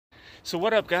So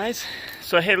what up, guys?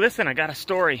 So hey, listen, I got a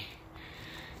story.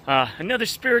 Another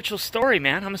spiritual story,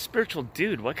 man. I'm a spiritual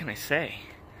dude. What can I say?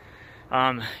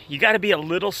 You got to be a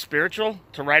little spiritual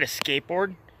to ride a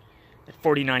skateboard at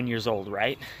 49 years old,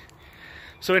 right?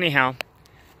 So anyhow,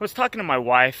 I was talking to my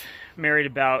wife, married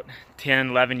about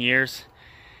 10, 11 years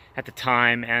at the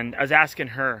time, and I was asking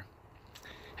her,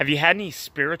 have you had any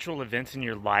spiritual events in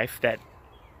your life that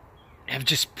have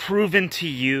just proven to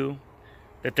you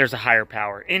that there's a higher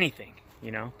power? Anything,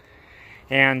 you know?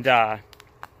 And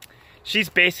she's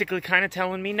basically kind of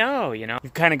telling me no, you know?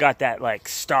 You've kind of got that like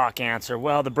stock answer,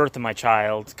 well, the birth of my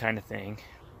child kind of thing.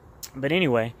 But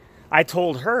anyway, I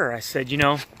told her, I said, you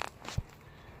know,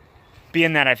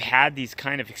 being that I've had these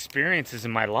kind of experiences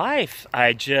in my life,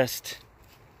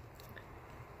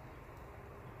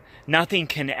 nothing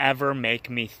can ever make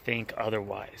me think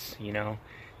otherwise, you know?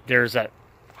 There's a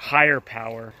higher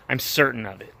power. I'm certain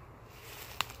of it.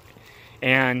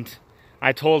 And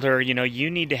I told her, you know, you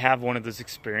need to have one of those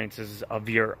experiences of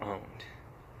your own.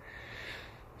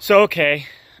 So, okay,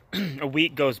 a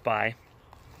week goes by.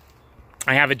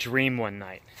 I have a dream one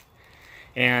night.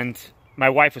 And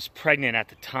my wife was pregnant at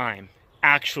the time,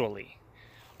 actually.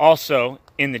 Also,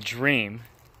 in the dream,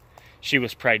 she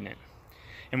was pregnant.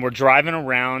 And we're driving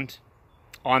around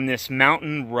on this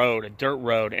mountain road, a dirt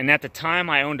road. And at the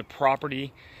time, I owned a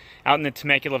property out in the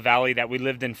Temecula Valley that we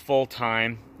lived in full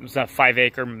time. It was a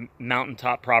 5-acre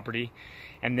mountaintop property.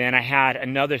 And then I had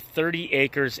another 30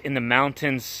 acres in the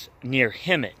mountains near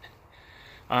Hemet.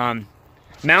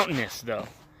 Mountainous, though.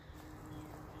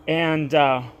 And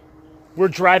we're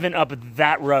driving up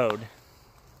that road.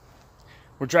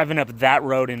 We're driving up that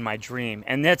road in my dream.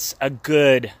 And that's a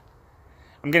good,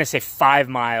 I'm going to say 5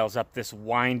 miles up this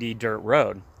windy dirt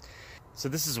road. So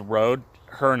this is a road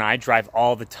her and I drive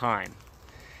all the time.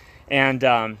 And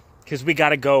because we got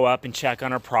to go up and check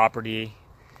on our property.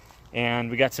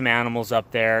 And we got some animals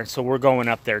up there. So we're going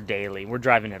up there daily. We're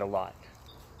driving it a lot.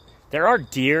 There are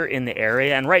deer in the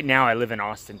area. And right now I live in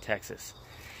Austin, Texas.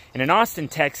 And in Austin,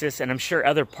 Texas, and I'm sure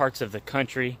other parts of the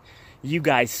country, you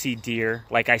guys see deer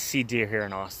like I see deer here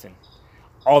in Austin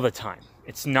all the time.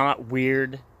 It's not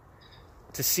weird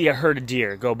to see a herd of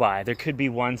deer go by. There could be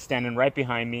one standing right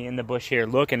behind me in the bush here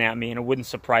looking at me, and it wouldn't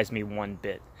surprise me one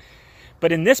bit.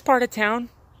 But in this part of town,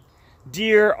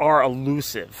 deer are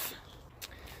elusive.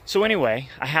 So anyway,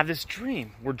 I have this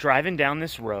dream. We're driving down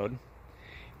this road,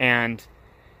 and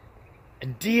a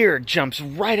deer jumps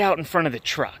right out in front of the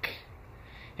truck.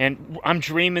 And I'm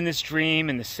dreaming this dream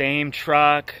in the same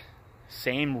truck,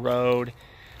 same road.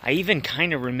 I even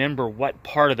kind of remember what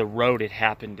part of the road it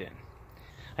happened in.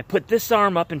 I put this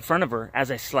arm up in front of her as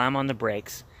I slam on the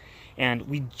brakes, and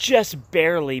we just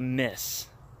barely miss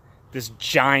this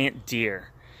giant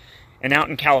deer. And out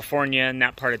in California, in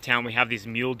that part of town, we have these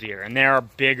mule deer, and they are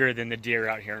bigger than the deer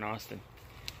out here in Austin.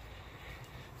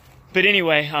 But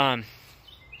anyway, I'm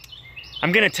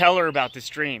going to tell her about this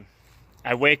dream.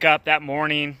 I wake up that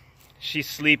morning, she's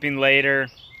sleeping later,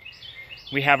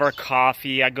 we have our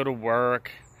coffee, I go to work.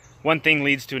 One thing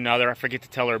leads to another, I forget to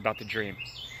tell her about the dream.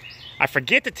 I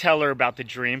forget to tell her about the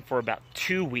dream for about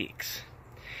 2 weeks.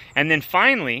 And then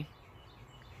finally,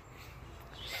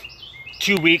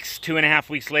 2 weeks, 2.5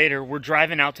 weeks later, we're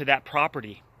driving out to that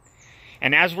property.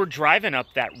 And as we're driving up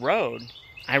that road,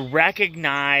 I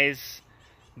recognize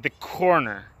the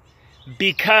corner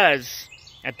because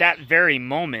at that very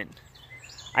moment,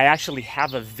 I actually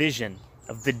have a vision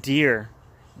of the deer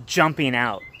jumping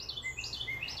out.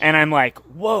 And I'm like,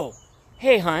 whoa,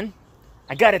 hey, hun,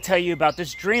 I got to tell you about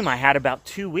this dream I had about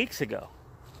 2 weeks ago.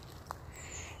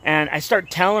 And I start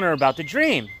telling her about the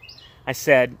dream. I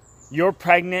said, you're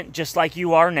pregnant just like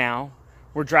you are now.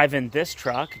 We're driving this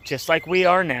truck just like we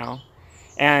are now.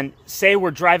 And say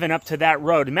we're driving up to that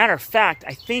road. Matter of fact,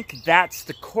 I think that's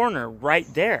the corner right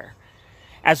there.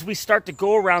 As we start to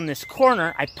go around this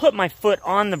corner, I put my foot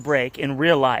on the brake in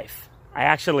real life. I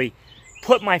actually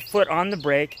put my foot on the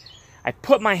brake. I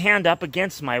put my hand up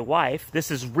against my wife.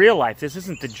 This is real life. This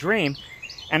isn't the dream.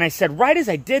 And I said, right as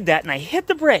I did that and I hit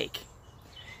the brake,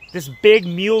 this big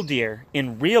mule deer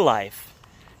in real life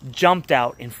jumped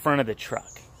out in front of the truck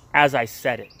as I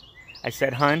said it. I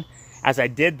said, hun, as I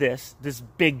did this, this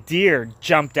big deer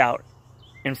jumped out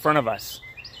in front of us.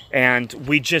 And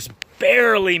we just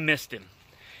barely missed him.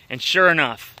 And sure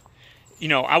enough, you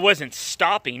know, I wasn't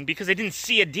stopping because I didn't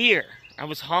see a deer. I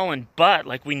was hauling butt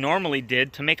like we normally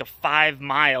did to make a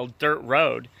 5-mile dirt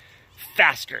road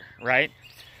faster, right?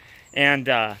 And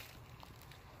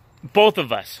both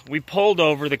of us, we pulled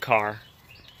over the car.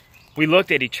 We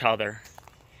looked at each other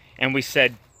and we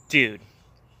said, dude,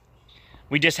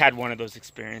 we just had one of those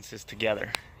experiences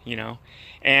together, you know?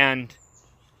 And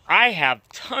I have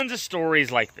tons of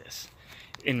stories like this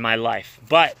in my life,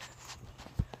 but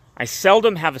I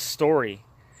seldom have a story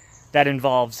that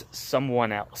involves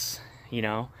someone else, you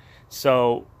know?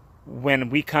 So when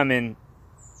we come in,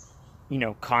 you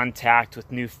know, contact with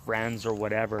new friends or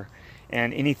whatever,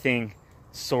 and anything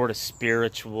sort of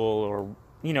spiritual or,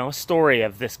 you know, a story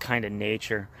of this kind of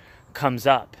nature comes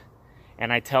up,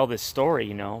 and I tell this story,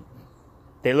 you know,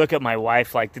 they look at my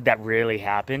wife like, did that really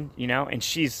happen? You know, and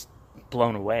she's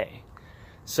blown away.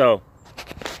 So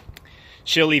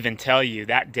she'll even tell you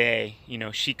that day, you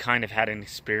know, she kind of had an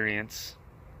experience,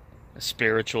 a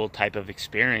spiritual type of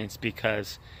experience,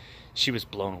 because she was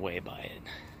blown away by it.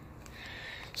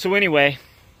 So anyway,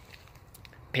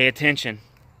 pay attention.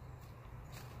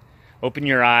 Open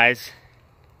your eyes.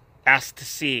 Ask to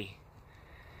see.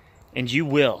 And you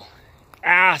will.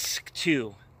 Ask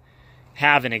to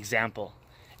have an example.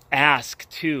 Ask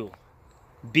to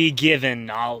be given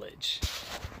knowledge.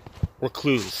 Or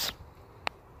clues.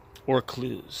 Or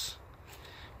clues.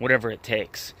 Whatever it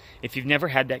takes. If you've never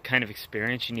had that kind of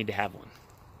experience, you need to have one.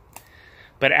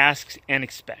 But ask and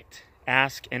expect.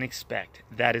 Ask and expect.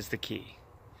 That is the key.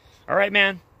 All right,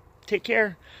 man. Take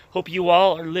care. Hope you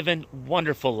all are living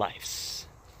wonderful lives.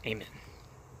 Amen.